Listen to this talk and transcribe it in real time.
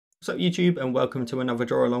What's up YouTube, and welcome to another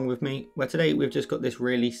draw along with me, where today we've just got this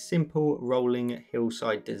really simple rolling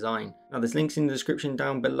hillside design. Now there's links in the description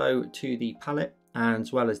down below to the palette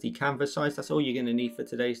as well as the canvas size. That's all you're going to need for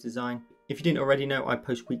today's design. If you didn't already know, I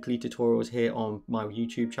post weekly tutorials here on my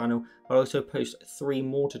YouTube channel. I also post 3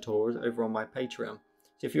 more tutorials over on my Patreon.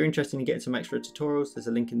 So if you're interested in getting some extra tutorials, there's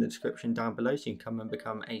a link in the description down below so you can come and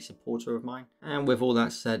become a supporter of mine. And with all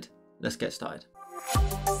that said, let's get started.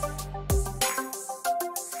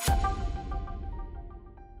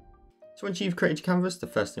 So once you've created your canvas, the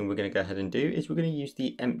first thing we're going to go ahead and do is we're going to use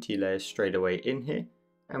the empty layers straight away in here.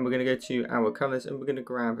 And we're going to go to our colours and we're going to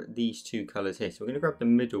grab these 2 colours here. So we're going to grab the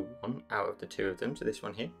middle one out of the 2 of them, so this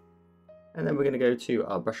one here. And then we're going to go to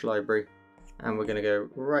our brush library and we're going to go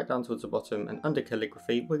right down towards the bottom, and under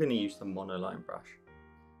calligraphy we're going to use the monoline brush.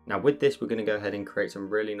 Now with this we're going to go ahead and create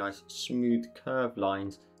some really nice smooth curved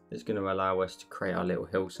lines that's going to allow us to create our little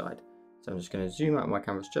hillside. So I'm just going to zoom out my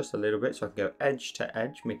canvas just a little bit so I can go edge to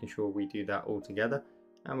edge, making sure we do that all together.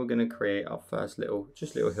 And we're going to create our first little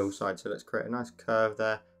hillside. So let's create a nice curve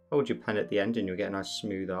there. Hold your pen at the end and you'll get a nice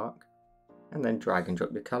smooth arc. And then drag and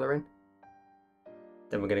drop your colour in.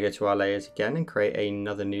 Then we're going to go to our layers again and create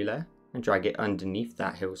another new layer and drag it underneath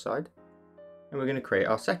that hillside. And we're going to create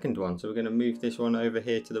our second one. So we're going to move this one over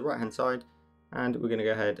here to the right hand side. And we're going to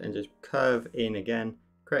go ahead and just curve in again,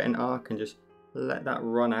 create an arc and just let that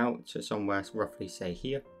run out to somewhere roughly say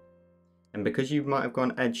here. And because you might have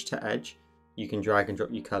gone edge to edge, you can drag and drop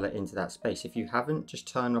your colour into that space. If you haven't, just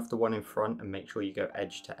turn off the one in front and make sure you go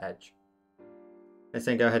edge to edge. Let's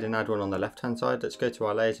then go ahead and add one on the left hand side. Let's go to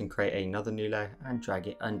our layers and create another new layer and drag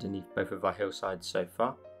it underneath both of our hillsides so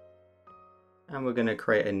far. And we're going to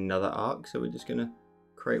create another arc, so we're just going to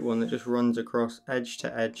create one that just runs across edge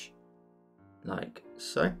to edge like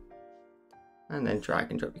so. And then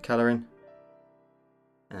drag and drop your colour in.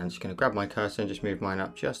 And I'm just going to grab my cursor and just move mine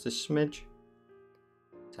up just a smidge.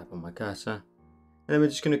 Tap on my cursor. And then we're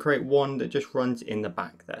just going to create one that just runs in the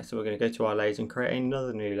back there. So we're going to go to our layers and create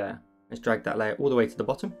another new layer. Let's drag that layer all the way to the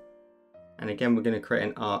bottom. And again, we're going to create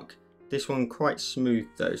an arc. This one quite smooth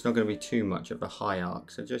though. It's not going to be too much of a high arc.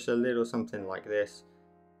 So just a little something like this.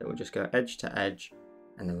 That will just go edge to edge.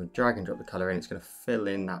 And then we'll drag and drop the colour in. It's going to fill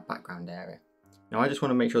in that background area. Now I just want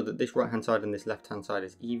to make sure that this right hand side and this left hand side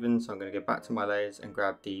is even, so I'm going to go back to my layers and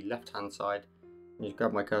grab the left hand side and just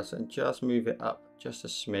grab my cursor and just move it up just a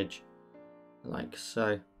smidge like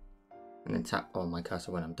so, and then tap on my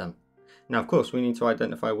cursor when I'm done. Now of course we need to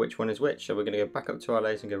identify which one is which, so we're going to go back up to our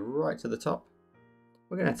layers and go right to the top.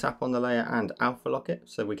 We're going to tap on the layer and alpha lock it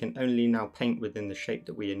so we can only now paint within the shape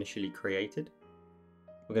that we initially created.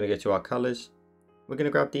 We're going to go to our colours. We're going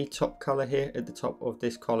to grab the top colour here at the top of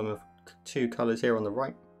this column of 2 colours here on the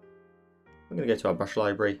right. We're going to go to our brush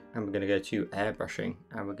library and we're going to go to airbrushing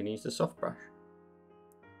and we're going to use the soft brush.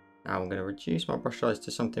 Now I'm going to reduce my brush size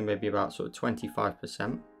to something maybe about sort of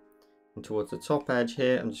 25%. And towards the top edge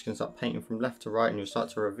here, I'm just going to start painting from left to right, and you'll start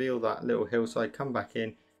to reveal that little hillside, come back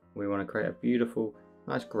in. We want to create a beautiful,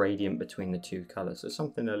 nice gradient between the 2 colours. So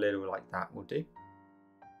something a little like that will do.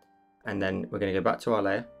 And then we're going to go back to our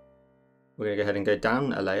layer. We're going to go ahead and go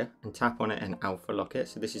down a layer and tap on it and alpha lock it.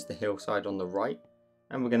 So this is the hillside on the right.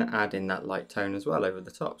 And we're going to add in that light tone as well over the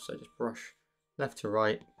top. So just brush left to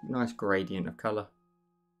right, nice gradient of colour.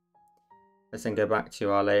 Let's then go back to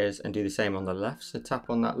our layers and do the same on the left. So tap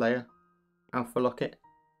on that layer, alpha lock it,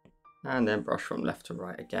 and then brush from left to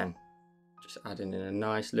right again. Just adding in a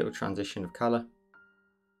nice little transition of colour.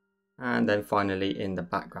 And then finally in the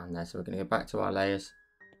background there. So we're going to go back to our layers,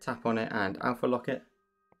 tap on it and alpha lock it.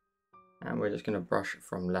 And we're just going to brush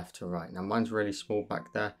from left to right. Now mine's really small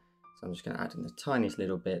back there, so I'm just going to add in the tiniest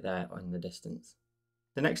little bit there in the distance.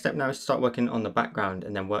 The next step now is to start working on the background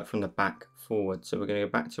and then work from the back forward. So we're going to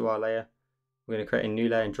go back to our layer. We're going to create a new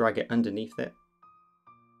layer and drag it underneath it.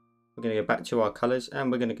 We're going to go back to our colours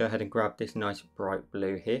and we're going to go ahead and grab this nice bright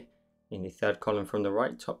blue here in the 3rd column from the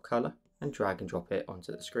right, top colour, and drag and drop it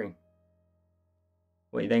onto the screen.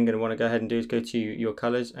 What you're then going to want to go ahead and do is go to your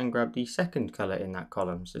colours and grab the 2nd colour in that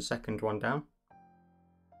column, so 2nd one down.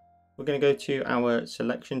 We're going to go to our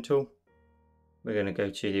selection tool. We're going to go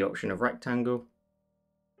to the option of rectangle.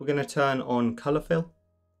 We're going to turn on colour fill.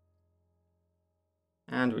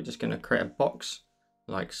 And we're just going to create a box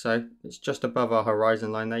like so. It's just above our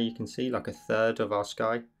horizon line there, you can see like a 1/3 of our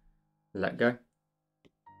sky. Let go.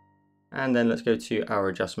 And then let's go to our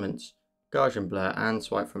adjustments, Gaussian blur, and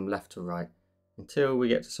swipe from left to right until we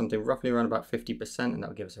get to something roughly around about 50%, and that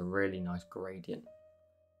will give us a really nice gradient.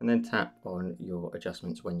 And then tap on your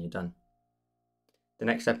adjustments when you're done. The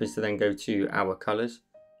next step is to then go to our colours,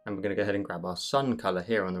 and we're going to go ahead and grab our sun colour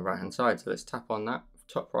here on the right hand side. So let's tap on that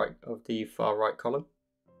top right of the far right column.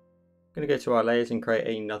 We're going to go to our layers and create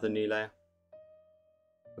another new layer.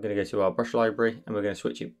 We're going to go to our brush library and we're going to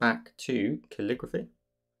switch it back to calligraphy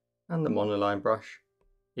and the monoline brush.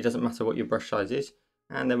 It doesn't matter what your brush size is.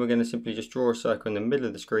 And then we're going to simply just draw a circle in the middle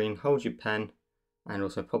of the screen, hold your pen and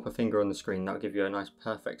also pop a finger on the screen. That'll give you a nice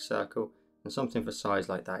perfect circle, and something for size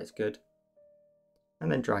like that is good.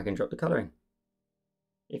 And then drag and drop the colouring.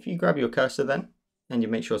 If you grab your cursor then and you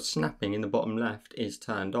make sure snapping in the bottom left is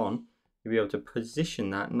turned on, you'll be able to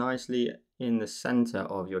position that nicely in the centre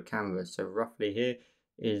of your canvas. So roughly here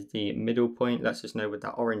is the middle point. Let's just know with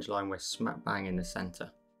that orange line we're smack bang in the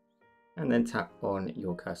centre. And then tap on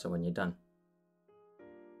your cursor when you're done.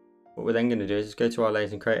 What we're then going to do is go to our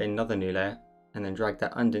layers and create another new layer and then drag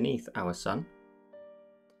that underneath our sun.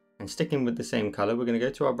 And sticking with the same colour, we're going to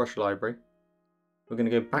go to our brush library. We're going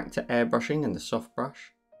to go back to airbrushing and the soft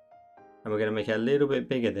brush. And we're going to make it a little bit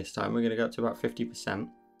bigger this time. We're going to go up to about 50%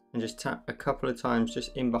 and just tap a couple of times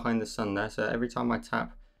just in behind the sun there. So every time I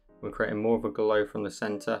tap, we're creating more of a glow from the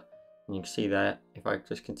centre. And you can see there, if I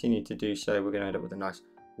just continue to do so, we're going to end up with a nice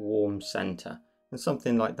warm centre. And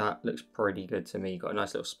something like that looks pretty good to me. Got a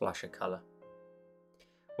nice little splash of colour.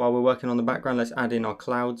 While we're working on the background, let's add in our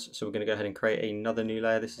clouds. So we're going to go ahead and create another new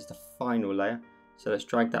layer. This is the final layer. So let's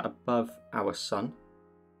drag that above our sun.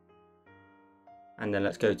 And then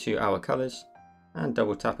let's go to our colours and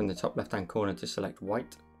double tap in the top left hand corner to select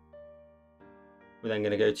white. We're then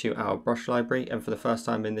going to go to our brush library, and for the first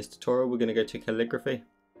time in this tutorial we're going to go to calligraphy.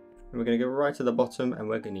 And we're going to go right to the bottom and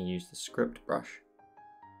we're going to use the script brush.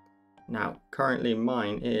 Now, currently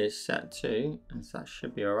mine is set to, and that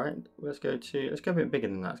should be alright. Let's go a bit bigger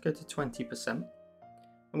than that. Let's go to 20%. And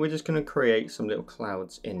we're just going to create some little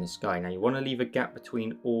clouds in the sky. Now, you want to leave a gap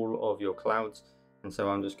between all of your clouds. And so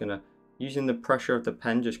I'm just going to, using the pressure of the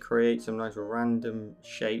pen, just create some nice random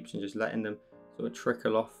shapes and just letting them sort of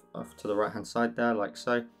trickle off to the right hand side there, like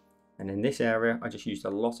so. And in this area, I just used a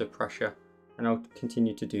lot of pressure. And I'll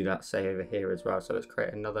continue to do that, say, over here as well. So let's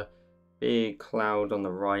create another big cloud on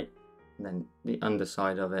the right. And then the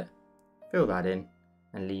underside of it, fill that in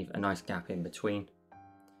and leave a nice gap in between.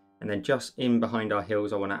 And then just in behind our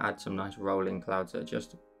hills, I want to add some nice rolling clouds that are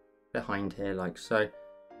just behind here, like so.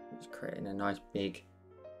 Just creating a nice big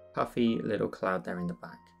puffy little cloud there in the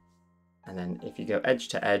back. And then if you go edge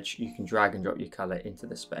to edge, you can drag and drop your colour into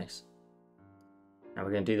the space. Now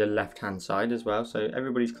we're going to do the left hand side as well. So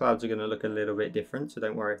everybody's clouds are going to look a little bit different, so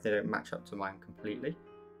don't worry if they don't match up to mine completely.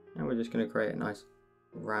 And we're just going to create a nice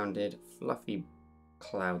rounded fluffy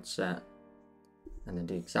cloud set, and then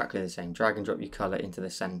do exactly the same. Drag and drop your colour into the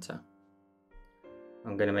centre.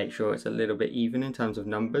 I'm going to make sure it's a little bit even in terms of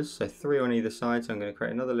numbers, so 3 on either side. So I'm going to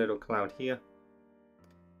create another little cloud here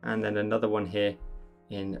and then another one here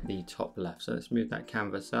in the top left. So let's move that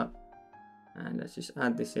canvas up and let's just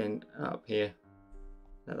add this in up here.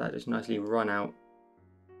 Let that just nicely run out,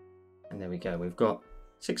 and there we go. We've got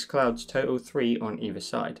 6 clouds total, 3 on either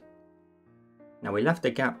side. Now we left a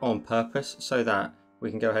gap on purpose so that we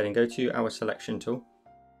can go ahead and go to our selection tool.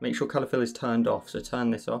 Make sure colour fill is turned off, so turn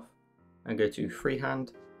this off and go to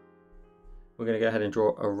freehand. We're going to go ahead and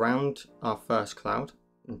draw around our first cloud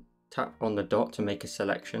and tap on the dot to make a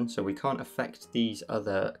selection, so we can't affect these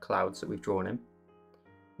other clouds that we've drawn in.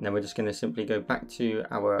 And then we're just going to simply go back to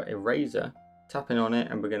our eraser, tapping on it,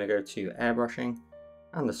 and we're going to go to airbrushing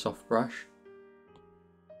and the soft brush.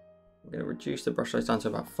 We're going to reduce the brush size down to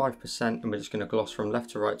about 5%, and we're just going to gloss from left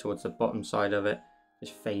to right towards the bottom side of it,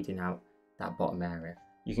 just fading out that bottom area.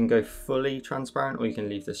 You can go fully transparent or you can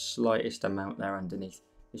leave the slightest amount there underneath.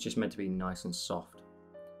 It's just meant to be nice and soft.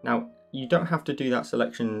 Now, you don't have to do that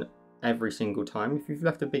selection every single time. If you've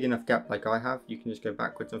left a big enough gap like I have, you can just go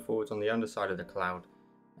backwards and forwards on the underside of the cloud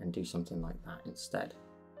and do something like that instead.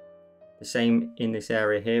 The same in this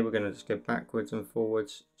area here. We're going to just go backwards and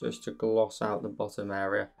forwards just to gloss out the bottom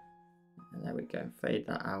area. And there we go, fade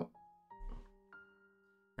that out.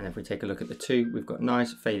 And if we take a look at the 2, we've got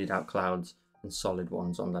nice faded out clouds and solid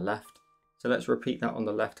ones on the left. So let's repeat that on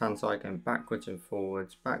the left hand side, going backwards and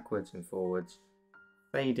forwards,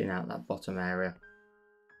 fading out that bottom area.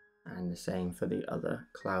 And the same for the other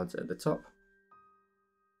clouds at the top.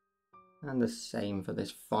 And the same for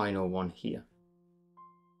this final one here.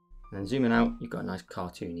 And then zooming out, you've got a nice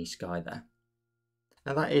cartoony sky there.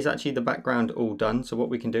 Now that is actually the background all done. So what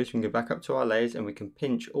we can do is we can go back up to our layers and we can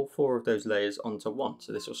pinch all 4 of those layers onto one.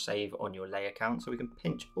 So this will save on your layer count. So we can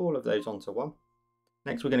pinch all of those onto one.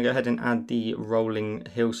 Next, we're going to go ahead and add the rolling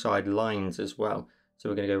hillside lines as well. So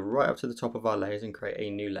we're going to go right up to the top of our layers and create a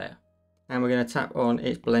new layer. And we're going to tap on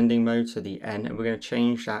its blending mode, so the N, and we're going to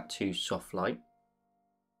change that to soft light.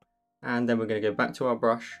 And then we're going to go back to our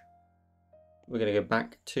brush. We're going to go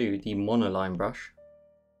back to the monoline brush.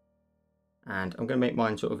 And I'm going to make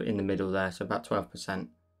mine sort of in the middle there, so about 12%.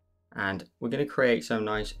 And we're going to create some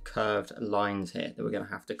nice curved lines here that we're going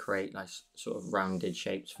to have to create nice sort of rounded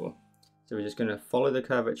shapes for. So we're just going to follow the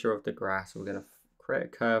curvature of the grass. We're going to create a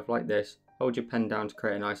curve like this, hold your pen down to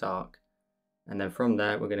create a nice arc. And then from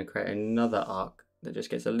there, we're going to create another arc that just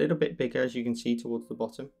gets a little bit bigger, as you can see, towards the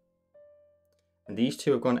bottom. And these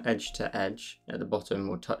two have gone edge to edge at the bottom,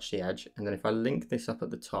 or touch the edge. And then if I link this up at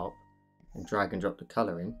the top and drag and drop the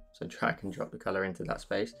color in, so drag and drop the color into that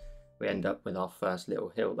space, we end up with our first little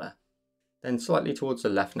hill there. Then slightly towards the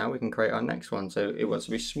left now, we can create our next one. So it wants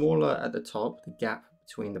to be smaller at the top, the gap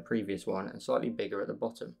between the previous one, and slightly bigger at the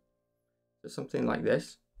bottom. So something like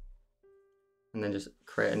this. And then just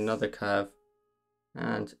create another curve.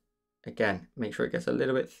 And again, make sure it gets a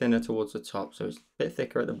little bit thinner towards the top, so it's a bit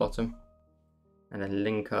thicker at the bottom. And then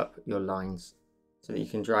link up your lines so that you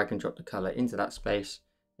can drag and drop the color into that space,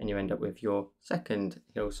 and you end up with your second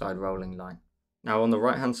hillside rolling line. Now on the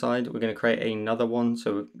right hand side, we're going to create another one.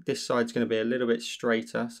 So this side's going to be a little bit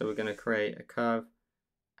straighter. So we're going to create a curve,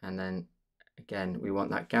 and then again, we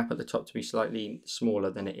want that gap at the top to be slightly smaller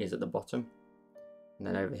than it is at the bottom. And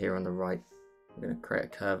then over here on the right, we're going to create a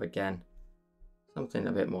curve again, something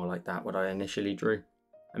a bit more like that, what I initially drew.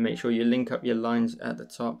 And make sure you link up your lines at the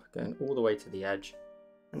top, going all the way to the edge,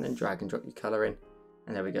 and then drag and drop your color in.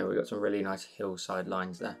 And there we go, we've got some really nice hillside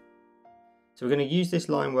lines there. So we're going to use this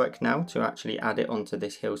line work now to actually add it onto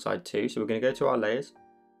this hillside too. So we're going to go to our layers,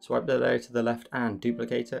 swipe the layer to the left and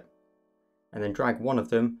duplicate it, and then drag one of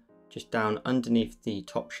them just down underneath the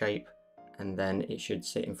top shape, and then it should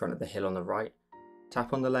sit in front of the hill on the right.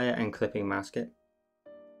 Tap on the layer and clipping mask it,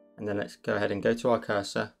 and then let's go ahead and go to our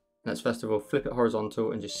cursor. Let's first of all flip it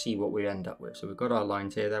horizontal and just see what we end up with. So we've got our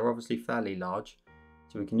lines here, they're obviously fairly large,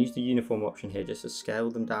 so we can use the uniform option here just to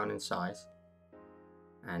scale them down in size.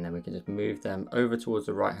 And then we can just move them over towards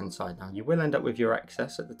the right hand side. Now you will end up with your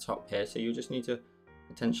excess at the top here, so you'll just need to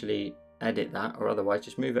potentially edit that, or otherwise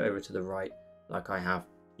just move it over to the right like I have.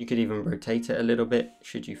 You could even rotate it a little bit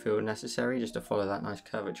should you feel necessary, just to follow that nice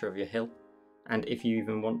curvature of your hill. And if you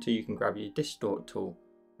even want to, you can grab your distort tool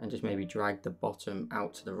and just maybe drag the bottom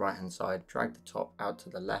out to the right hand side, drag the top out to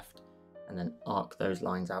the left, and then arc those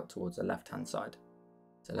lines out towards the left hand side.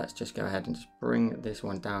 So let's just go ahead and just bring this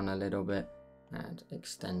one down a little bit and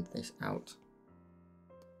extend this out.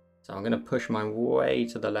 So I'm going to push mine way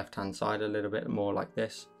to the left hand side a little bit more like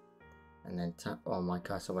this, and then tap on my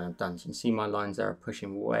cursor when I'm done. So you can see my lines there are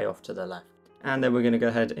pushing way off to the left. And then we're going to go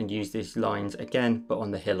ahead and use these lines again, but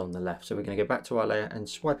on the hill on the left. So we're going to go back to our layer and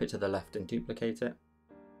swipe it to the left and duplicate it.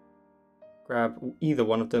 Grab either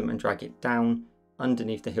one of them and drag it down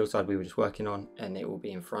underneath the hillside we were just working on, and it will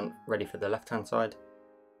be in front, ready for the left hand side.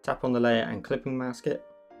 Tap on the layer and clipping mask it.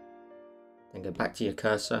 Then go back to your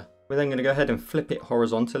cursor. We're then going to go ahead and flip it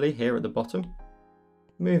horizontally here at the bottom.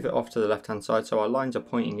 Move it off to the left hand side so our lines are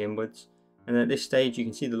pointing inwards. And at this stage you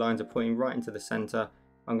can see the lines are pointing right into the center.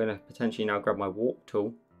 I'm going to potentially now grab my warp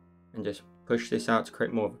tool and just push this out to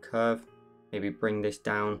create more of a curve. Maybe bring this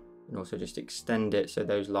down and also just extend it so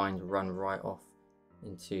those lines run right off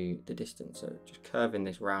into the distance. So just curving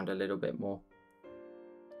this round a little bit more,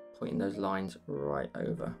 pointing those lines right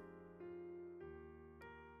over.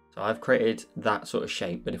 So I've created that sort of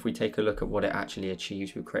shape, but if we take a look at what it actually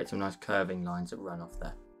achieves, we've created some nice curving lines that run off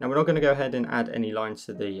there. Now we're not going to go ahead and add any lines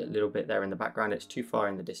to the little bit there in the background, it's too far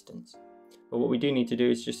in the distance. But what we do need to do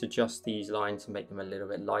is just adjust these lines to make them a little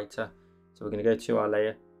bit lighter. So we're going to go to our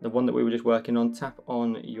layer, the one that we were just working on, tap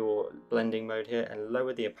on your blending mode here and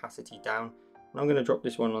lower the opacity down. And I'm going to drop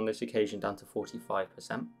this one on this occasion down to 45%.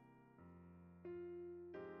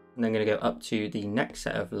 And then I'm going to go up to the next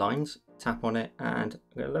set of lines, tap on it, and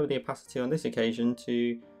I'm going to lower the opacity on this occasion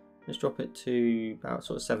to just drop it to about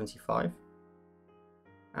sort of 75.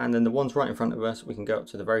 And then the ones right in front of us, we can go up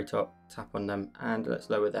to the very top, tap on them, and let's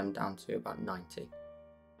lower them down to about 90.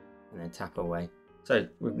 And then tap away. So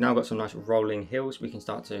we've now got some nice rolling hills. We can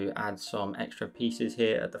start to add some extra pieces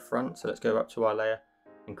here at the front. So let's go up to our layer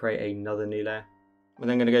and create another new layer. We're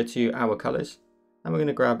then going to go to our colors. And we're going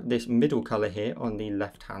to grab this middle color here on the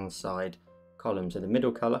left hand side column, so the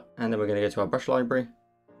middle color, and then we're going to go to our brush library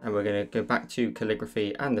and we're going to go back to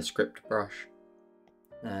calligraphy and the script brush,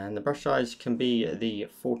 and the brush size can be the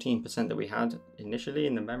 14% that we had initially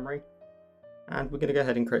in the memory, and we're going to go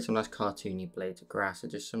ahead and create some nice cartoony blades of grass. So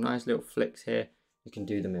just some nice little flicks here. You can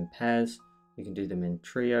do them in pairs, you can do them in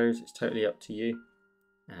trios, it's totally up to you.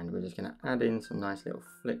 And we're just going to add in some nice little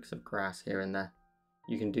flicks of grass here and there.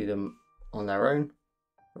 You can do them on their own,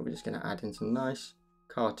 but we're just going to add in some nice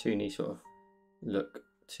cartoony sort of look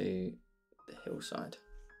to the hillside.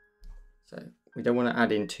 So We don't want to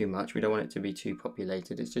add in too much. We don't want it to be too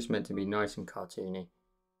populated. It's just meant to be nice and cartoony.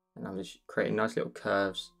 And I'm just creating nice little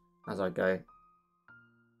curves as I go.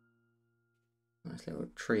 Nice little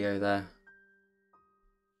trio there.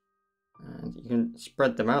 And you can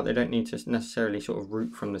spread them out. They don't need to necessarily sort of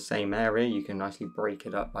root from the same area. You can nicely break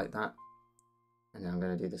it up like that. And then I'm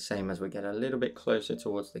going to do the same as we get a little bit closer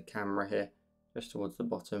towards the camera here, just towards the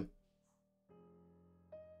bottom.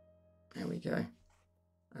 There we go.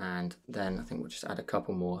 And then I think we'll just add a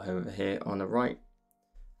couple more over here on the right.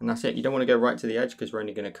 And that's it. You don't want to go right to the edge because we're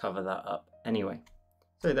only going to cover that up anyway.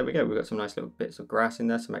 So there we go. We've got some nice little bits of grass in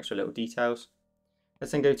there, some extra little details.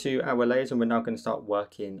 Let's then go to our layers, and we're now going to start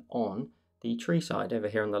working on the tree side over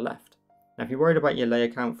here on the left. Now, if you're worried about your layer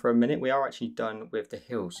count for a minute, we are actually done with the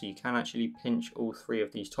hill. So you can actually pinch all three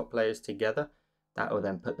of these top layers together. That will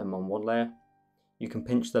then put them on one layer. You can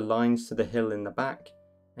pinch the lines to the hill in the back,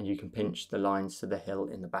 and you can pinch the lines to the hill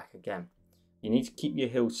in the back again. You need to keep your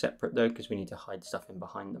hills separate though, because we need to hide stuff in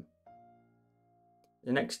behind them.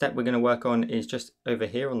 The next step we're going to work on is just over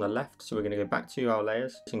here on the left. So we're going to go back to our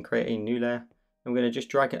layers and create a new layer. And we're going to just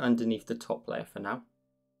drag it underneath the top layer for now.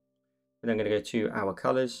 We're then going to go to our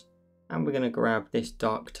colors, and we're going to grab this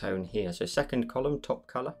dark tone here. So second column, top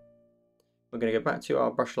color. We're going to go back to our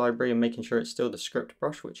brush library and making sure it's still the script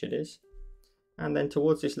brush, which it is. And then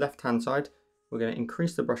towards this left hand side, we're going to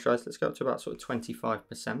increase the brush size. Let's go up to about sort of 25%.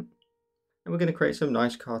 And we're going to create some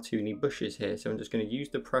nice cartoony bushes here. So I'm just going to use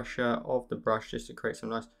the pressure of the brush just to create some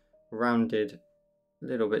nice rounded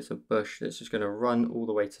little bits of bush that's just going to run all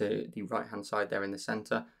the way to the right hand side there in the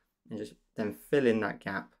center, and just then fill in that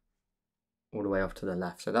gap all the way off to the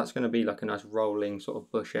left. So that's going to be like a nice rolling sort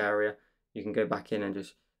of bush area. You can go back in and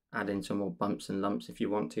just add in some more bumps and lumps if you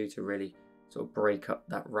want to really sort of break up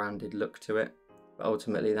that rounded look to it. But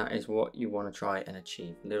ultimately that is what you want to try and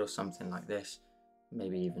achieve. A little something like this,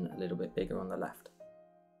 maybe even a little bit bigger on the left.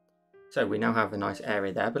 So we now have a nice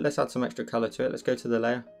area there, but let's add some extra color to it. Let's go to the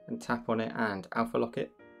layer and tap on it and alpha lock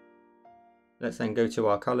it. Let's then go to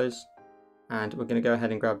our colors, and we're going to go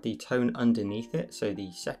ahead and grab the tone underneath it. So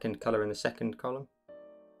the second color in the second column.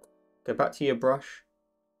 Go back to your brush,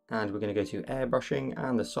 and we're going to go to airbrushing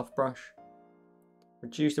and the soft brush.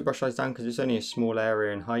 Reduce the brush size down because it's only a small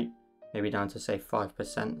area in height, maybe down to say 5%.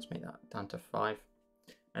 Let's make that down to 5.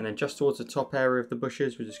 And then just towards the top area of the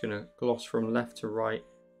bushes, we're just going to gloss from left to right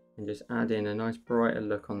and just add in a nice brighter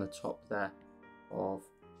look on the top there of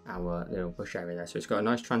our little bush area there. So it's got a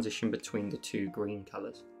nice transition between the two green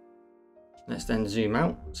colors. Let's then zoom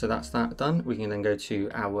out. So that's that done. We can then go to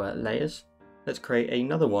our layers. Let's create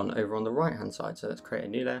another one over on the right hand side. So let's create a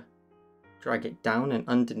new layer, drag it down and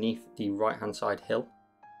underneath the right hand side hill.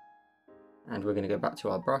 And we're going to go back to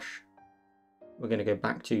our brush. We're going to go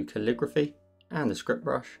back to calligraphy and the script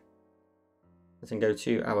brush. Let's then go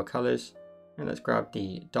to our colors. And let's grab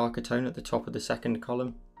the darker tone at the top of the second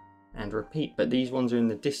column and repeat, but these ones are in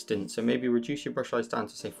the distance, so maybe reduce your brush size down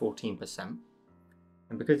to say 14%.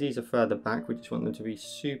 And because these are further back, we just want them to be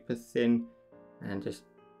super thin and just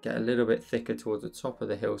get a little bit thicker towards the top of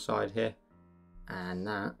the hillside here. And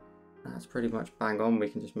that's pretty much bang on. We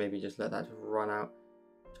can just maybe just let that just run out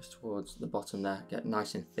just towards the bottom there, get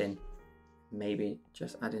nice and thin. Maybe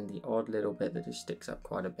just add in the odd little bit that just sticks up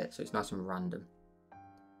quite a bit, so it's nice and random.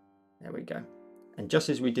 There we go. And just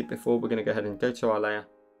as we did before, we're going to go ahead and go to our layer,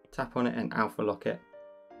 tap on it and alpha lock it.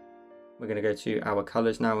 We're going to go to our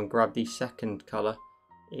colors now and grab the second color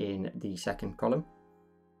in the second column.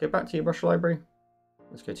 Go back to your brush library.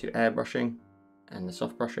 Let's go to airbrushing and the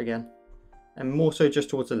soft brush again. And more so just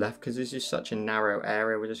towards the left, because this is such a narrow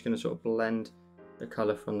area. We're just going to sort of blend the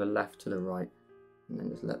color from the left to the right. And then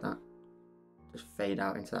just let that just fade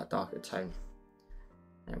out into that darker tone.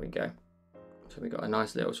 There we go. So we've got a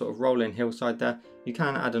nice little sort of rolling hillside there. You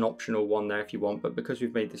can add an optional one there if you want, but because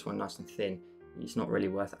we've made this one nice and thin, it's not really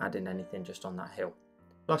worth adding anything just on that hill.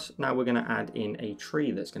 Plus, now we're going to add in a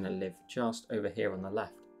tree that's going to live just over here on the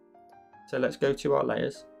left. So let's go to our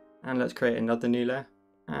layers and let's create another new layer.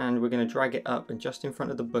 And we're going to drag it up and just in front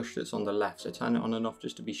of the bush that's on the left. So turn it on and off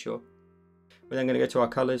just to be sure. We're then going to go to our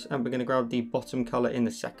colors and we're going to grab the bottom color in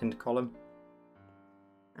the second column.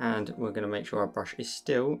 And we're going to make sure our brush is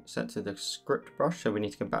still set to the script brush, so we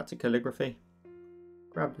need to go back to calligraphy,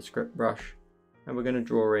 grab the script brush, and we're going to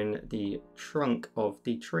draw in the trunk of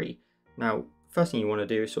the tree. Now, first thing you want to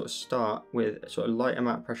do is sort of start with a sort of light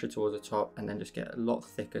amount of pressure towards the top and then just get a lot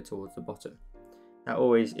thicker towards the bottom. That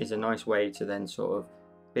always is a nice way to then sort of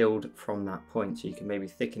build from that point, so you can maybe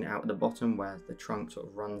thicken it out at the bottom where the trunk sort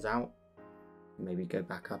of runs out. Maybe go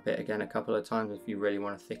back up it again a couple of times if you really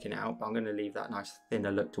want to thicken it out, but I'm going to leave that nice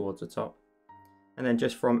thinner look towards the top. And then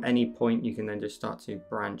just from any point you can then just start to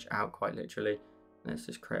branch out quite literally. Let's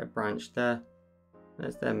just create a branch there.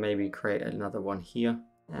 Let's then maybe create another one here.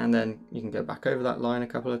 And then you can go back over that line a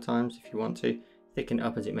couple of times if you want to. Thicken it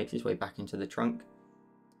up as it makes its way back into the trunk.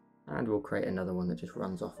 And we'll create another one that just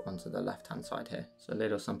runs off onto the left hand side here. So a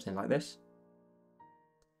little something like this.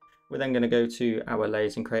 We're then going to go to our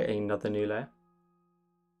layers and create another new layer.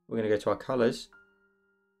 We're going to go to our colors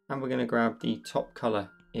and we're going to grab the top color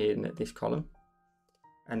in this column.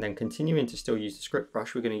 And then continuing to still use the script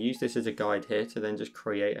brush, we're going to use this as a guide here to then just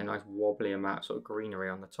create a nice wobbly amount of sort of greenery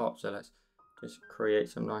on the top. So let's just create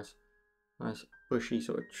some nice bushy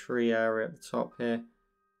sort of tree area at the top here.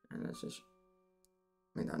 And let's just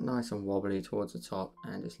make that nice and wobbly towards the top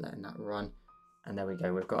and just letting that run. And there we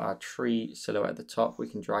go, we've got our tree silhouette at the top. We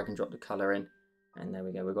can drag and drop the color in, and there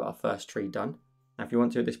we go, we've got our first tree done. Now if you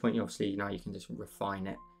want to at this point, obviously now you can just refine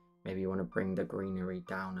it. Maybe you want to bring the greenery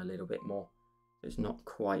down a little bit more. It's not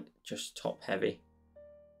quite just top heavy.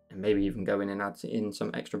 And maybe even go in and add in some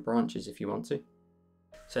extra branches if you want to.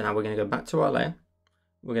 So now we're going to go back to our layer.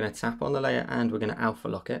 We're going to tap on the layer and we're going to alpha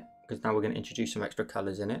lock it, because now we're going to introduce some extra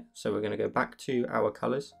colors in it. So we're going to go back to our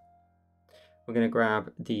colors. We're going to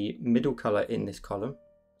grab the middle color in this column.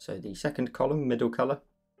 So the second column, middle color.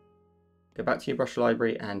 Go back to your brush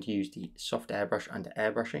library and use the soft airbrush under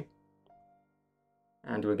airbrushing.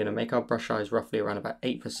 And we're going to make our brush size roughly around about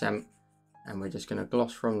 8%. And we're just going to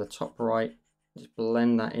gloss from the top right, just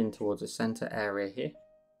blend that in towards the center area here.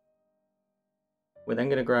 We're then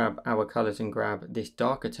going to grab our colors and grab this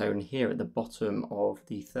darker tone here at the bottom of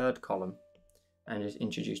the third column and just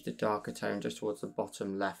introduce the darker tone just towards the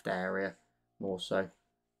bottom left area more so.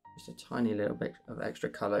 Just a tiny little bit of extra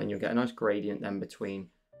color and you'll get a nice gradient then between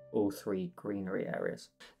all three greenery areas.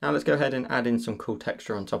 Now let's go ahead and add in some cool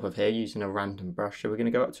texture on top of here using a random brush. So we're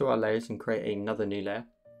going to go up to our layers and create another new layer.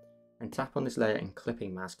 And tap on this layer and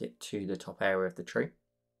clipping mask it to the top area of the tree.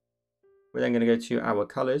 We're then going to go to our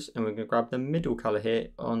colors and we're going to grab the middle color here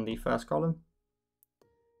on the first column.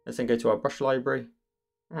 Let's then go to our brush library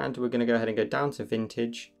and we're going to go ahead and go down to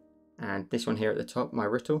vintage and this one here at the top, my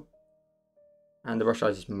Riddle. And the brush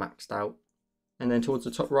size is maxed out. And then towards the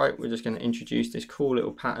top right, we're just going to introduce this cool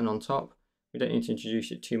little pattern on top. We don't need to introduce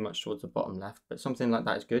it too much towards the bottom left, but something like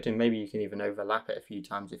that is good. And maybe you can even overlap it a few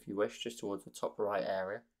times if you wish, just towards the top right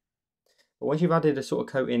area. But once you've added a sort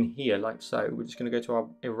of coat in here like so, we're just going to go to our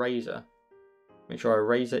eraser. Make sure our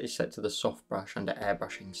eraser is set to the soft brush under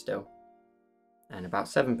airbrushing still. And about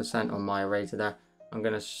 7% on my eraser there. I'm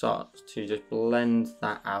going to start to just blend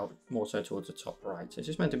that out more so towards the top right. So it's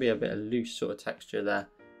just meant to be a bit of loose sort of texture there.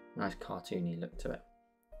 Nice cartoony look to it.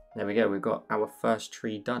 There we go, we've got our first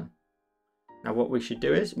tree done. Now what we should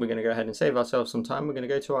do is we're going to go ahead and save ourselves some time. We're going to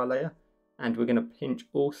go to our layer. And we're going to pinch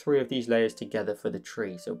all three of these layers together for the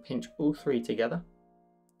tree. So pinch all three together.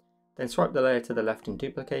 Then swipe the layer to the left and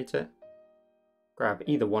duplicate it. Grab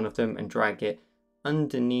either one of them and drag it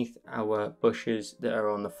underneath our bushes that are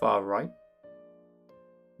on the far right.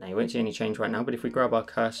 Now you won't see any change right now, but if we grab our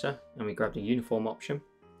cursor and we grab the uniform option,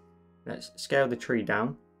 let's scale the tree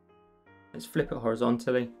down. Let's flip it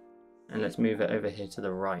horizontally and let's move it over here to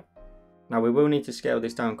the right. Now we will need to scale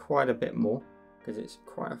this down quite a bit more because it's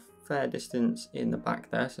quite a fair distance in the back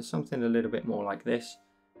there, so something a little bit more like this,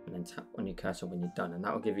 and then tap on your cursor when you're done, and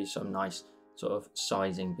that will give you some nice sort of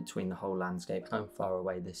sizing between the whole landscape, how far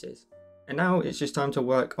away this is. And now it's just time to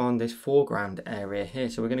work on this foreground area here.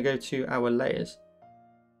 So we're going to go to our layers.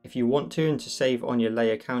 If you want to, and to save on your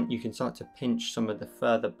layer count, you can start to pinch some of the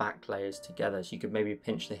further back layers together. So you could maybe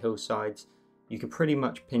pinch the hillsides. You could pretty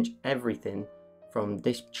much pinch everything from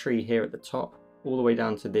this tree here at the top all the way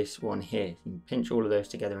down to this one here. You can pinch all of those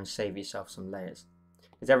together and save yourself some layers.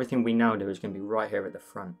 Because everything we now do is going to be right here at the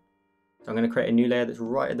front. So I'm going to create a new layer that's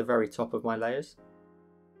right at the very top of my layers.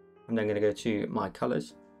 I'm then going to go to my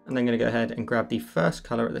colors. And then I'm going to go ahead and grab the first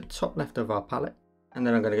color at the top left of our palette. And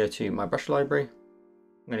then I'm going to go to my brush library.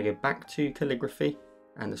 I'm going to go back to calligraphy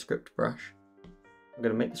and the script brush. I'm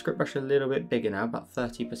going to make the script brush a little bit bigger now, about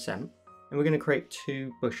 30%. And we're going to create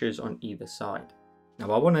two bushes on either side.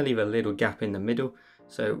 Now I want to leave a little gap in the middle,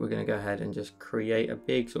 so we're going to go ahead and just create a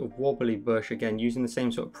big sort of wobbly bush, again using the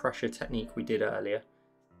same sort of pressure technique we did earlier,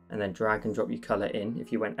 and then drag and drop your colour in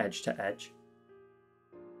if you went edge to edge.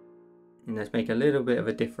 And let's make a little bit of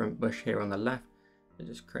a different bush here on the left. It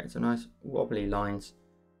just creates some nice wobbly lines,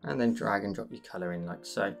 and then drag and drop your colour in like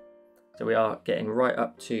so. So we are getting right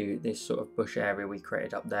up to this sort of bush area we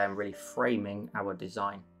created up there and really framing our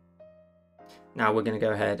design. Now we're going to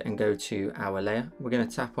go ahead and go to our layer. We're going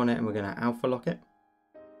to tap on it and we're going to alpha lock it.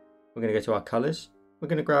 We're going to go to our colors. We're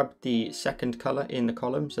going to grab the second color in the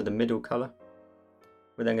column, so the middle color.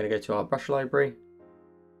 We're then going to go to our brush library,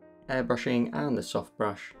 airbrushing and the soft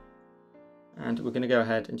brush. And we're going to go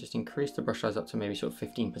ahead and just increase the brush size up to maybe sort of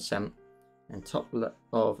 15%. And top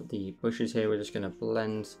of the bushes here, we're just going to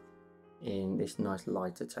blend in this nice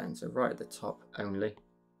lighter tone. So right at the top only,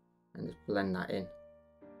 and just blend that in.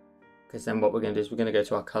 Because then what we're going to do is we're going to go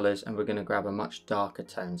to our colours and we're going to grab a much darker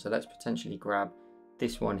tone. So let's potentially grab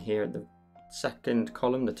this one here at the second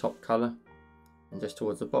column, the top colour, and just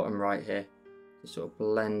towards the bottom right here, just sort of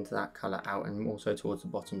blend that colour out, and also towards the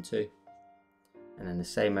bottom too. And then the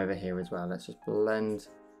same over here as well. Let's just blend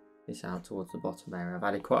this out towards the bottom area. I've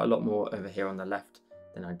added quite a lot more over here on the left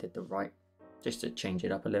than I did the right, just to change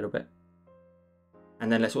it up a little bit.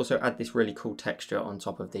 And then let's also add this really cool texture on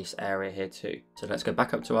top of this area here too. So let's go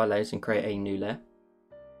back up to our layers and create a new layer.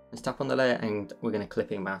 Let's tap on the layer and we're going to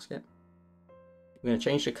clipping mask it. We're going to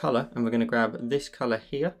change the colour and we're going to grab this colour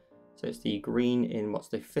here. So it's the green in what's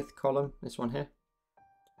the 5th column, this one here.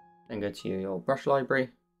 Then go to your brush library,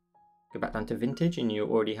 go back down to vintage, and you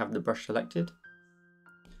already have the brush selected.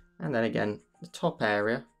 And then again, the top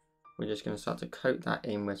area, we're just going to start to coat that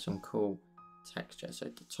in with some cool texture. So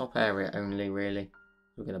the top area only really.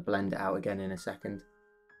 We're going to blend it out again in a second,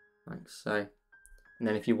 like so. And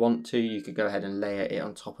then if you want to, you could go ahead and layer it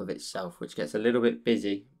on top of itself, which gets a little bit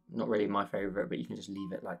busy. Not really my favourite, but you can just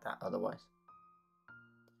leave it like that otherwise.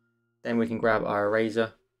 Then we can grab our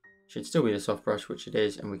eraser, should still be the soft brush, which it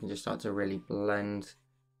is, and we can just start to really blend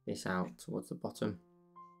this out towards the bottom.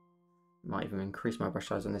 Might even increase my brush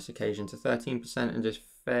size on this occasion to 13% and just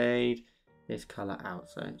fade this colour out.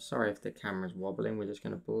 So sorry if the camera's wobbling, we're just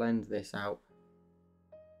going to blend this out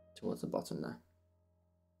towards the bottom there.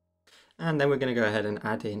 And then we're going to go ahead and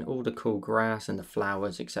add in all the cool grass and the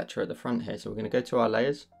flowers, etc. at the front here. So we're going to go to our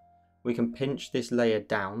layers. We can pinch this layer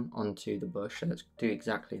down onto the bush. So let's do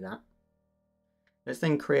exactly that. Let's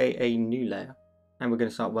then create a new layer, and we're going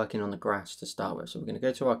to start working on the grass to start with. So we're going to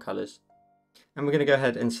go to our colours, and we're going to go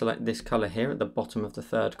ahead and select this colour here at the bottom of the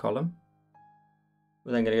 3rd column.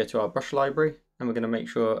 We're then going to go to our brush library, and we're going to make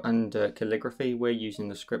sure under calligraphy we're using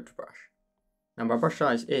the script brush. Now my brush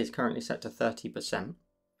size is currently set to 30%.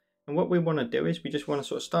 And what we want to do is we just want to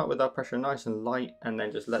sort of start with our pressure nice and light, and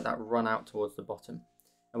then just let that run out towards the bottom.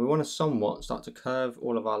 And we want to somewhat start to curve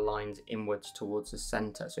all of our lines inwards towards the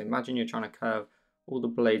centre. So imagine you're trying to curve all the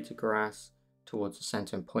blades of grass towards the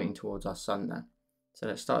centre and pointing towards our sun there. So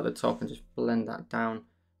let's start at the top and just blend that down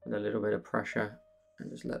with a little bit of pressure, and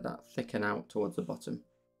just let that thicken out towards the bottom.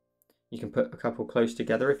 You can put a couple close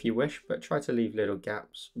together if you wish, but try to leave little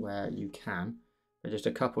gaps where you can. But just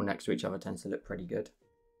a couple next to each other tends to look pretty good.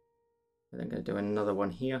 We're then going to do another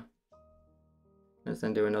one here. Let's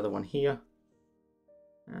then do another one here.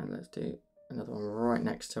 And let's do another one right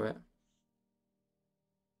next to it.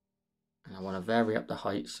 And I want to vary up the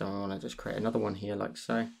height, so I want to just create another one here like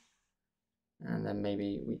so. And then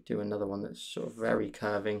maybe we do another one that's sort of very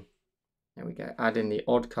curving. There we go. Add in the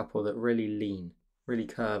odd couple that really lean, really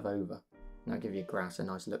curve over. And that'll give your grass a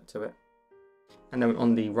nice look to it. And then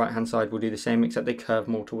on the right hand side we'll do the same, except they curve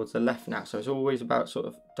more towards the left now. So it's always about sort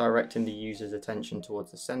of directing the user's attention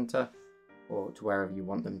towards the centre, or to wherever you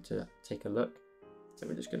want them to take a look. So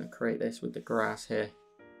we're just going to create this with the grass here.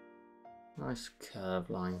 Nice curved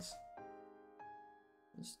lines.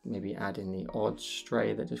 Let's maybe add in the odd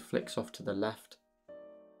stray that just flicks off to the left.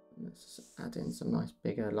 Let's add in some nice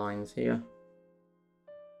bigger lines here.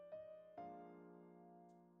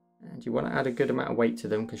 And you want to add a good amount of weight to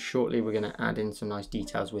them, because shortly we're going to add in some nice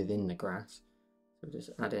details within the grass. So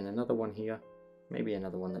just add in another one here, maybe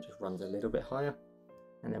another one that just runs a little bit higher.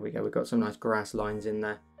 And there we go, we've got some nice grass lines in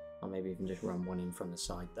there, or maybe even just run one in from the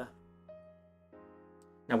side there.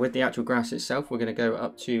 Now with the actual grass itself, we're going to go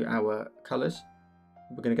up to our colours.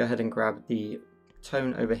 We're going to go ahead and grab the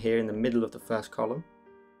tone over here in the middle of the 1st column.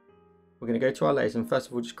 We're going to go to our layers and first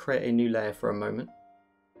of all just create a new layer for a moment.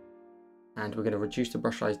 And we're going to reduce the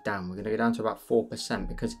brush size down. We're going to go down to about 4%,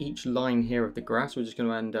 because each line here of the grass, we're just going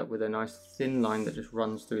to end up with a nice thin line that just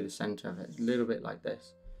runs through the centre of it. It's a little bit like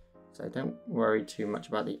this. So don't worry too much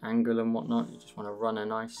about the angle and whatnot. You just want to run a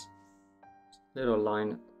nice little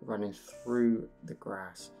line running through the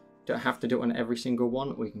grass. You don't have to do it on every single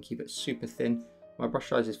one. We can keep it super thin. My brush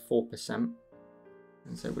size is 4%.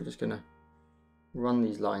 And so we're just going to run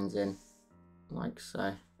these lines in like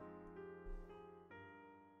so.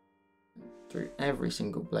 Through every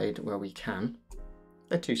single blade where we can. If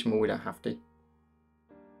they're too small, we don't have to.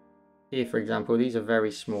 Here, for example, these are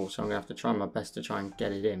very small, so I'm going to have to try my best to try and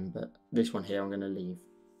get it in, but this one here I'm going to leave.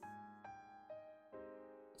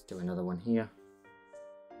 Let's do another one here.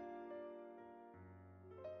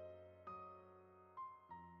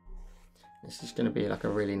 This is going to be like a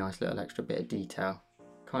really nice little extra bit of detail.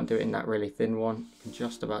 Can't do it in that really thin one, you can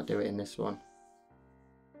just about do it in this one.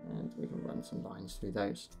 And we can run lines through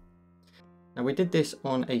those. Now we did this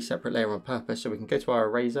on a separate layer on purpose, so we can go to our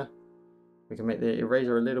eraser. We can make the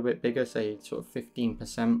eraser a little bit bigger, say sort of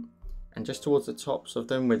 15%. And just towards the tops of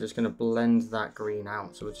them, we're just going to blend that green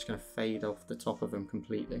out. So we're just going to fade off the top of them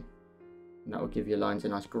completely. And that will give your lines a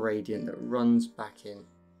nice gradient that runs back in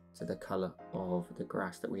to the colour of the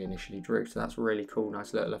grass that we initially drew. So that's really cool,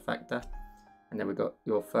 nice little effect there. And then we've got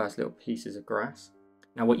your first little pieces of grass.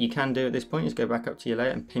 Now what you can do at this point is go back up to your layer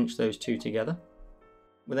and pinch those two together.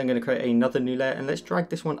 We're then going to create another new layer, and let's drag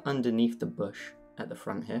this one underneath the bush at the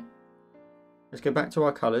front here. Let's go back to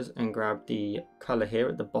our colours and grab the colour here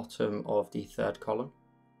at the bottom of the third column.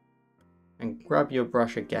 And grab your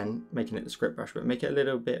brush again, making it the script brush, but make it a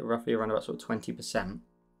little bit roughly around about sort of 20%. And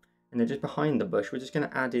then just behind the bush, we're just going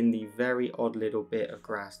to add in the very odd little bit of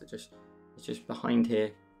grass that is just behind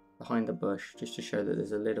here, behind the bush, just to show that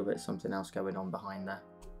there's a little bit something else going on behind there.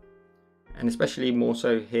 And especially more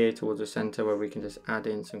so here towards the centre, where we can just add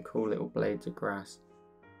in some cool little blades of grass,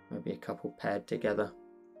 maybe a couple paired together.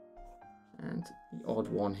 And the odd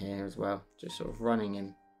one here as well, just sort of running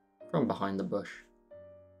in from behind the bush,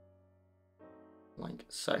 like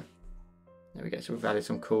so. There we go, so we've added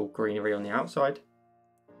some cool greenery on the outside.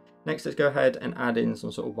 Next, let's go ahead and add in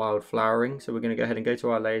some sort of wild flowering. So we're going to go ahead and go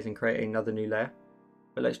to our layers and create another new layer.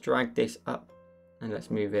 But let's drag this up and let's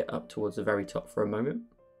move it up towards the very top for a moment.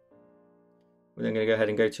 We're then going to go ahead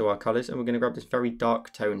and go to our colours, and we're going to grab this very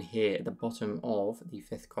dark tone here at the bottom of the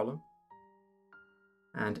fifth column.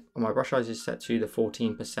 And my brush size is set to the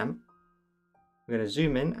 14%. We're going to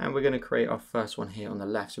zoom in and we're going to create our first one here on the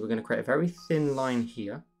left. So we're going to create a very thin line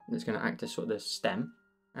here that's going to act as sort of the stem.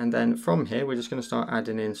 And then from here, we're just going to start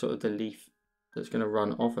adding in sort of the leaf that's going to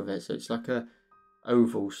run off of it. So it's like a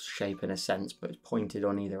oval shape in a sense, but it's pointed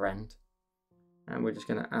on either end. And we're just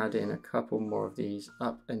going to add in a couple more of these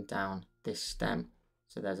up and down this stem.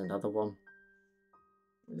 So there's another one.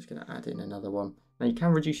 We're just going to add in another one. Now you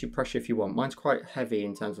can reduce your pressure if you want. Mine's quite heavy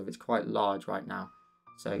in terms of it's quite large right now.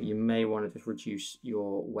 So you may want to just reduce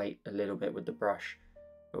your weight a little bit with the brush.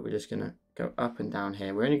 But we're just going to go up and down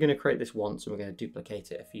here. We're only going to create this once, and we're going to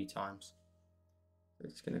duplicate it a few times.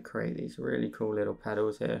 We're just going to create these really cool little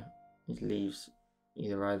petals here. These leaves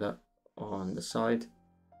either on the side.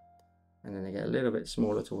 And then they get a little bit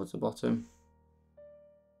smaller towards the bottom.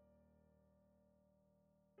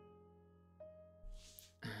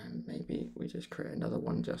 And maybe we just create another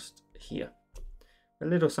one just here. A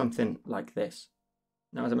little something like this.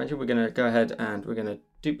 Now, as I mentioned, we're going to go ahead and we're going to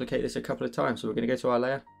duplicate this a couple of times. So we're going to go to our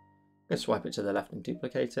layer, we're going to swipe it to the left and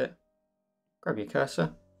duplicate it. Grab your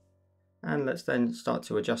cursor, and let's then start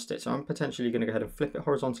to adjust it. So I'm potentially going to go ahead and flip it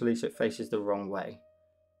horizontally so it faces the wrong way.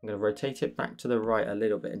 I'm going to rotate it back to the right a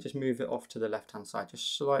little bit and just move it off to the left hand side,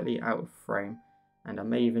 just slightly out of frame. And I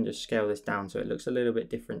may even just scale this down so it looks a little bit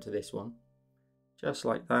different to this one. Just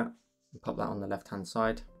like that, and pop that on the left hand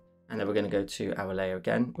side. And then we're going to go to our layer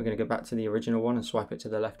again. We're going to go back to the original one and swipe it to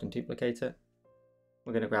the left and duplicate it.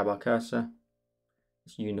 We're going to grab our cursor,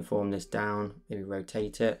 let's uniform this down, maybe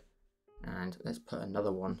rotate it, and let's put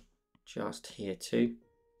another one just here too.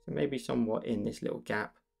 So maybe somewhat in this little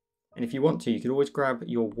gap. And if you want to, you could always grab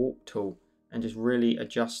your warp tool and just really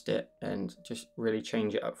adjust it and just really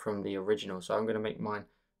change it up from the original. So I'm going to make mine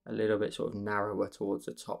a little bit sort of narrower towards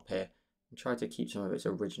the top here and try to keep some of its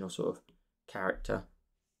original sort of character,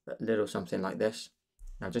 but little something like this.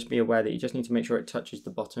 Now just be aware that you just need to make sure it touches the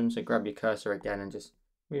bottom. So grab your cursor again and just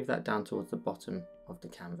move that down towards the bottom of the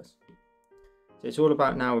canvas. So it's all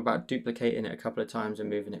about now about duplicating it a couple of times and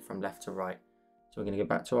moving it from left to right. So we're going to go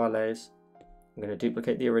back to our layers. I'm going to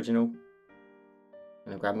duplicate the original. I'm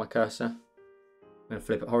going to grab my cursor. I'm going to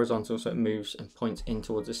flip it horizontal so it moves and points in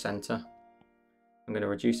towards the center. I'm going to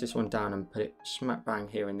reduce this one down and put it smack bang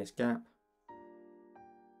here in this gap.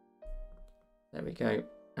 There we go.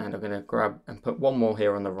 And I'm going to grab and put one more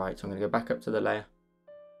here on the right. So I'm going to go back up to the layer,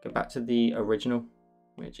 go back to the original,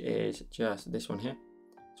 which is just this one here.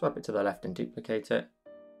 Swipe it to the left and duplicate it.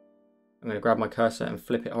 I'm going to grab my cursor and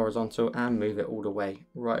flip it horizontal and move it all the way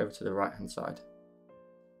right over to the right hand side.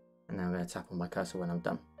 And then I'm going to tap on my cursor when I'm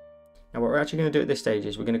done. Now what we're actually going to do at this stage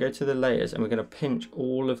is we're going to go to the layers and we're going to pinch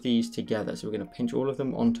all of these together. So we're going to pinch all of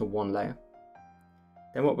them onto one layer.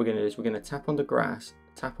 Then what we're going to do is we're going to tap on the grass,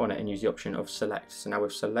 tap on it and use the option of select. So now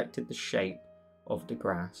we've selected the shape of the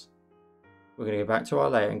grass. We're going to go back to our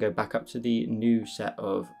layer and go back up to the new set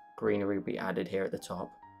of greenery we added here at the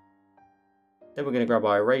top. Then we're going to grab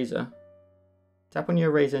our eraser, tap on your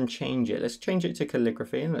eraser and change it. Let's change it to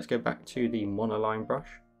calligraphy and let's go back to the monoline brush.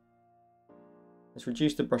 Let's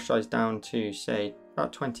reduce the brush size down to say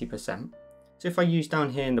about 20%. So if I use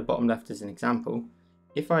down here in the bottom left as an example,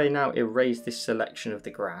 if I now erase this selection of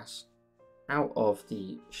the grass out of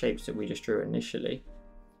the shapes that we just drew initially,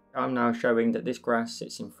 I'm now showing that this grass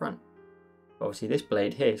sits in front. Obviously this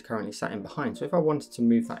blade here is currently sat in behind, so if I wanted to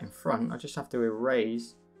move that in front, I just have to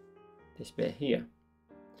erase this bit here.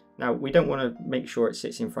 Now we don't want to make sure it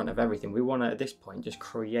sits in front of everything. We want to, at this point, just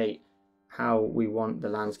create how we want the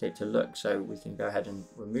landscape to look. So we can go ahead and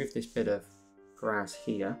remove this bit of grass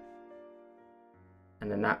here,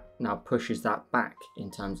 and then that now pushes that back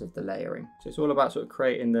in terms of the layering. So it's all about sort of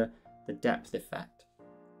creating the depth effect.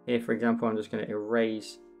 Here, for example, I'm just going to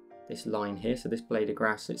erase this line here. So this blade of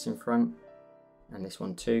grass sits in front, and this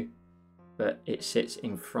one too, but it sits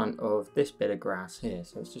in front of this bit of grass here.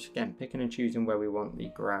 So it's just, again, picking and choosing where we want the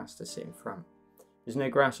grass to sit in front. There's no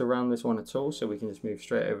grass around this one at all, so we can just move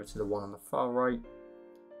straight over to the one on the far right,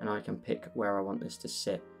 and I can pick where I want this to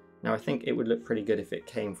sit. Now I think it would look pretty good if it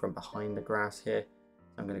came from behind the grass here.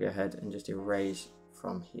 I'm going to go ahead and just erase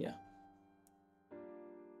from here.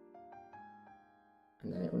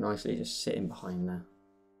 And then it will nicely just sit in behind there.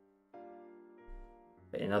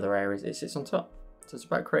 But in other areas it sits on top. So it's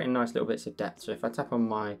about creating nice little bits of depth. So if I tap on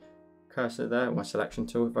my cursor there, my selection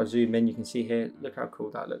tool, if I zoom in, you can see here, look how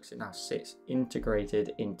cool that looks. It now sits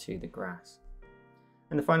integrated into the grass.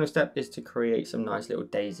 And the final step is to create some nice little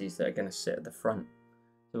daisies that are going to sit at the front.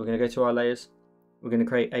 So we're going to go to our layers. We're going to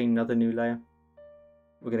create another new layer.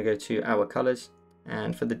 We're going to go to our colors.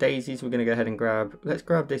 And for the daisies, we're going to go ahead and let's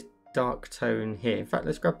grab this dark tone here. In fact,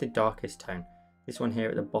 let's grab the darkest tone. This one here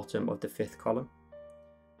at the bottom of the 5th column.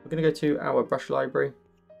 We're going to go to our brush library.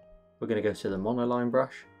 We're going to go to the monoline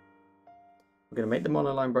brush. We're going to make the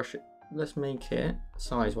monoline brush, let's make it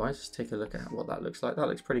size-wise. Let's take a look at what that looks like. That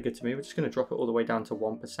looks pretty good to me. We're just going to drop it all the way down to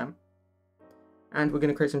 1%. And we're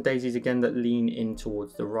going to create some daisies again that lean in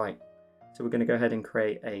towards the right. So we're going to go ahead and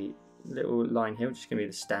create a little line here, which is going to be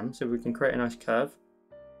the stem. So we can create a nice curve.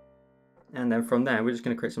 And then from there, we're just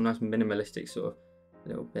going to create some nice minimalistic sort of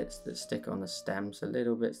little bits that stick on the stem. So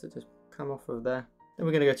little bits that just come off of there. Then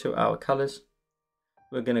we're going to go to our colors.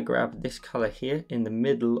 We're going to grab this color here in the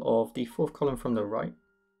middle of the 4th column from the right.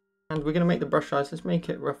 And we're going to make the brush size, let's make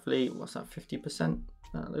it roughly, what's that, 50%?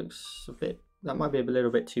 That looks a bit, that might be a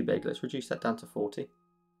little bit too big. Let's reduce that down to 40.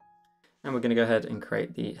 And we're going to go ahead and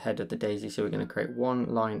create the head of the daisy. So we're going to create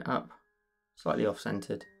one line up, slightly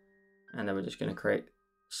off-centered. And then we're just going to create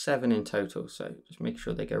 7 in total. So just make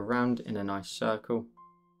sure they go round in a nice circle.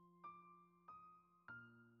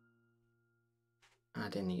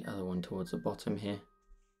 Add in the other one towards the bottom here.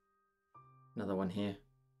 Another one here.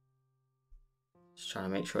 Just trying to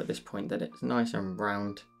make sure at this point that it's nice and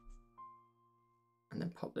round. And then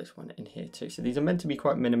pop this one in here too. So these are meant to be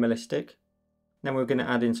quite minimalistic. Then we're going to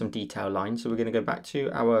add in some detail lines. So we're going to go back to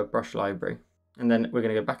our brush library. And then we're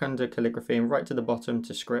going to go back under calligraphy and right to the bottom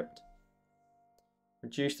to script.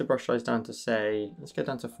 Reduce the brush size down to, say, let's go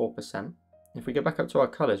down to 4%. If we go back up to our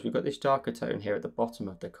colors, we've got this darker tone here at the bottom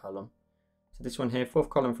of the column. So this one here, 4th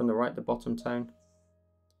column from the right, the bottom tone.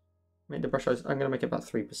 Make the brush size, I'm going to make it about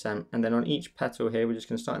 3%. And then on each petal here, we're just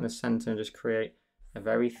going to start in the center and just create a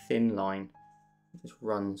very thin line that just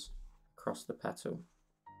runs across the petal.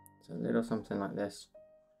 So a little something like this.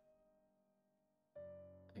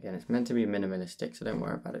 Again, it's meant to be minimalistic, so don't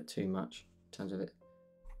worry about it too much in terms of it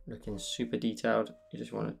looking super detailed. You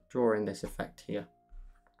just want to draw in this effect here.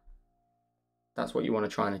 That's what you want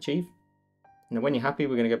to try and achieve. And then when you're happy,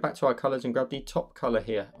 we're going to go back to our colors and grab the top color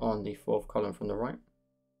here on the 4th column from the right.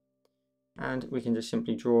 And we can just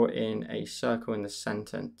simply draw in a circle in the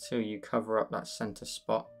center until you cover up that center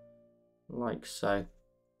spot, like so.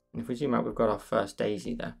 And if we zoom out, we've got our first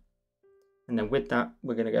daisy there. And then with that,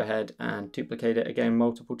 we're going to go ahead and duplicate it again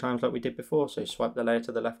multiple times like we did before. So swipe the layer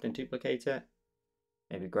to the left and duplicate it.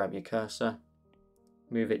 Maybe grab your cursor,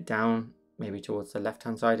 move it down, maybe towards the left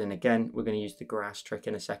hand side. And again, we're going to use the grass trick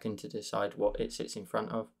in a second to decide what it sits in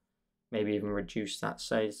front of. Maybe even reduce that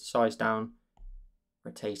size down,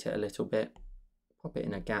 rotate it a little bit, pop it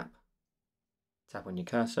in a gap, tap on your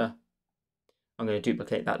cursor. I'm going to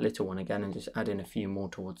duplicate that little one again and just add in a few more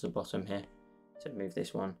towards the bottom here. So move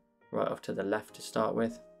this one right off to the left to start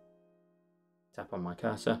with. Tap on my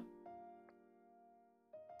cursor.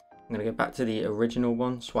 I'm going to go back to the original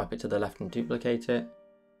one, swipe it to the left and duplicate it.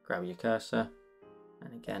 Grab your cursor.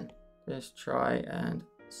 And again, just try and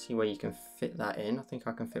see where you can fit that in. I think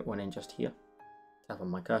I can fit one in just here. Tap on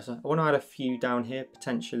my cursor. I want to add a few down here,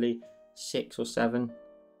 potentially 6 or 7. So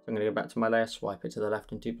I'm going to go back to my layer, swipe it to the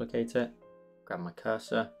left and duplicate it. Grab my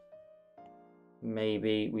cursor.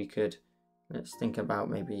 Maybe we could, let's think about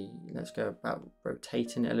let's go about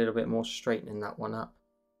rotating it a little bit more, straightening that one up.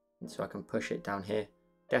 And so I can push it down here.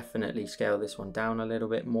 Definitely scale this one down a little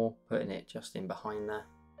bit more, putting it just in behind there.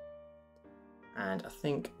 And I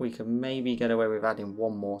think we could maybe get away with adding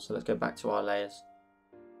one more. So let's go back to our layers.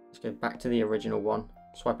 Let's go back to the original one,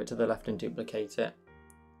 swipe it to the left and duplicate it.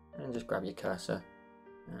 And just grab your cursor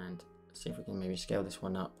and see if we can maybe scale this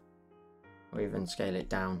one up, or even scale it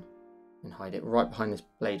down and hide it right behind this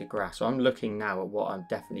blade of grass. So I'm looking now at what I'm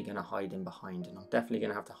definitely going to hide in behind, and I'm definitely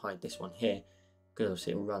going to have to hide this one here because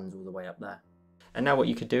obviously it runs all the way up there. And now what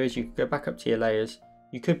you could do is you could go back up to your layers.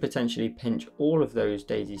 You could potentially pinch all of those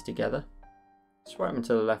daisies together, swipe them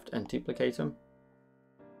to the left and duplicate them,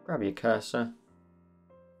 grab your cursor,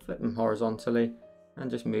 flip them horizontally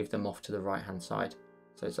and just move them off to the right hand side.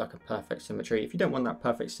 So it's like a perfect symmetry. If you don't want that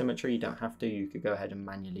perfect symmetry, you don't have to. You could go ahead and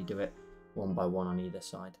manually do it one by one on either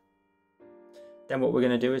side. Then what we're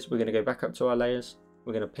going to do is we're going to go back up to our layers.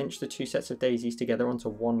 We're going to pinch the two sets of daisies together onto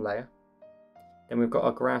one layer. Then we've got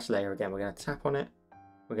our grass layer again. We're going to tap on it.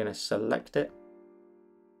 We're going to select it.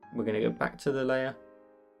 We're going to go back to the layer.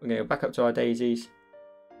 We're going to go back up to our daisies.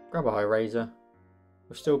 Grab our eraser.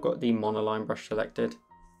 We've still got the monoline brush selected.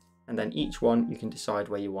 And then each one you can decide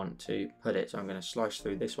where you want to put it. So I'm going to slice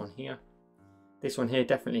through this one here. This one here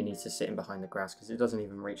definitely needs to sit in behind the grass because it doesn't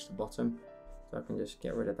even reach the bottom. So I can just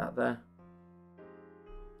get rid of that there.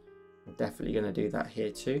 I'm definitely going to do that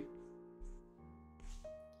here too.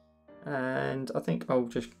 And I think I'll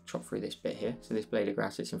just chop through this bit here. So this blade of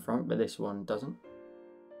grass sits in front, but this one doesn't.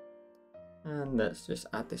 And let's just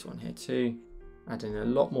add this one here too. Adding a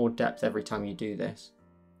lot more depth every time you do this.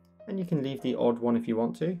 And you can leave the odd one if you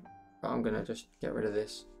want to, but I'm going to just get rid of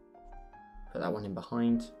this. Put that one in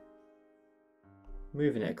behind.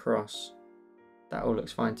 Moving it across. That all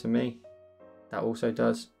looks fine to me. That also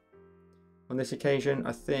does. On this occasion,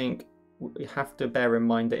 I think we have to bear in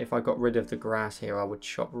mind that if I got rid of the grass here, I would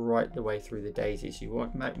chop right the way through the daisies. So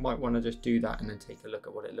you might want to just do that and then take a look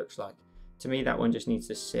at what it looks like. To me, that one just needs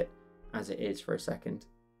to sit as it is for a second.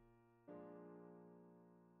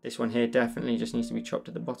 This one here definitely just needs to be chopped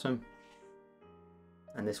at the bottom.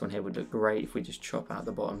 And this one here would look great if we just chop out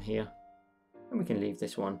the bottom here. And we can leave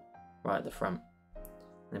this one right at the front.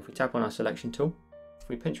 And if we tap on our selection tool, if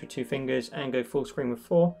we pinch with 2 fingers and go full screen with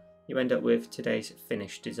 4, you end up with today's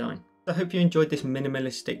finished design. I hope you enjoyed this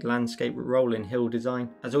minimalistic landscape rolling hill design.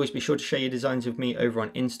 As always, be sure to share your designs with me over on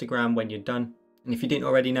Instagram when you're done. And if you didn't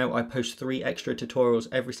already know, I post 3 extra tutorials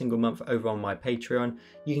every single month over on my Patreon.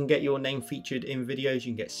 You can get your name featured in videos,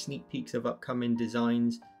 you can get sneak peeks of upcoming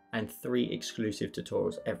designs, and 3 exclusive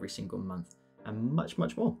tutorials every single month, and much,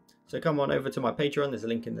 much more. So come on over to my Patreon, there's a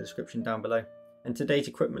link in the description down below. And today's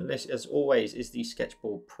equipment list, as always, is the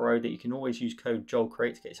Sketchball Pro that you can always use code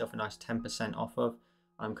JOELCREATE to get yourself a nice 10% off of.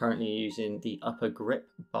 I'm currently using the Upper Grip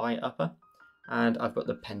by Upper, and I've got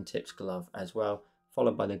the Pen Tips glove as well,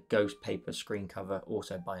 followed by the Ghost Paper screen cover,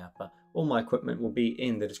 also by Upper. All my equipment will be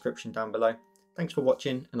in the description down below. Thanks for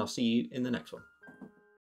watching, and I'll see you in the next one.